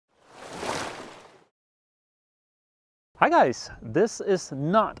Hi guys, this is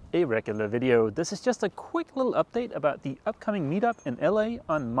not a regular video. This is just a quick little update about the upcoming meetup in LA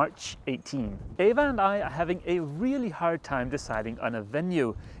on March 18. Ava and I are having a really hard time deciding on a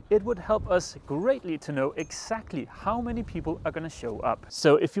venue. It would help us greatly to know exactly how many people are going to show up.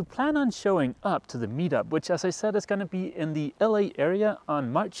 So if you plan on showing up to the meetup, which as I said is going to be in the LA area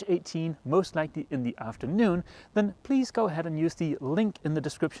on March 18, most likely in the afternoon, then please go ahead and use the link in the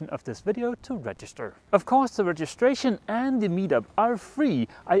description of this video to register. Of course, the registration and the meetup are free.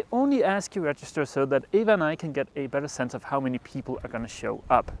 I only ask you register so that Ava and I can get a better sense of how many people are going to show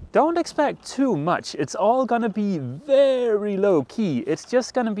up. Don't expect too much. It's all going to be very low key. It's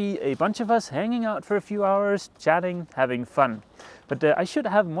just going to be a bunch of us hanging out for a few hours, chatting, having fun. But I should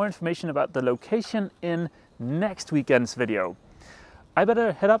have more information about the location in next weekend's video. I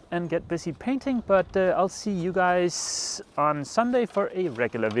better head up and get busy painting, but I'll see you guys on Sunday for a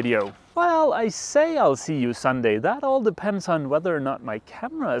regular video. Well, I say I'll see you Sunday. That all depends on whether or not my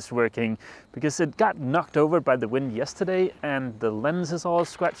camera is working, because it got knocked over by the wind yesterday and the lens is all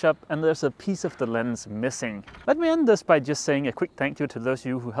scratched up and there's a piece of the lens missing. Let me end this by just saying a quick thank you to those of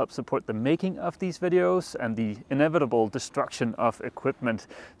you who help support the making of these videos and the inevitable destruction of equipment.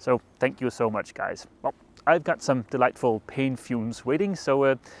 So thank you so much, guys. Well, I've got some delightful paint fumes waiting,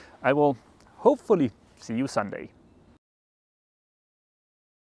 so I will hopefully see you Sunday.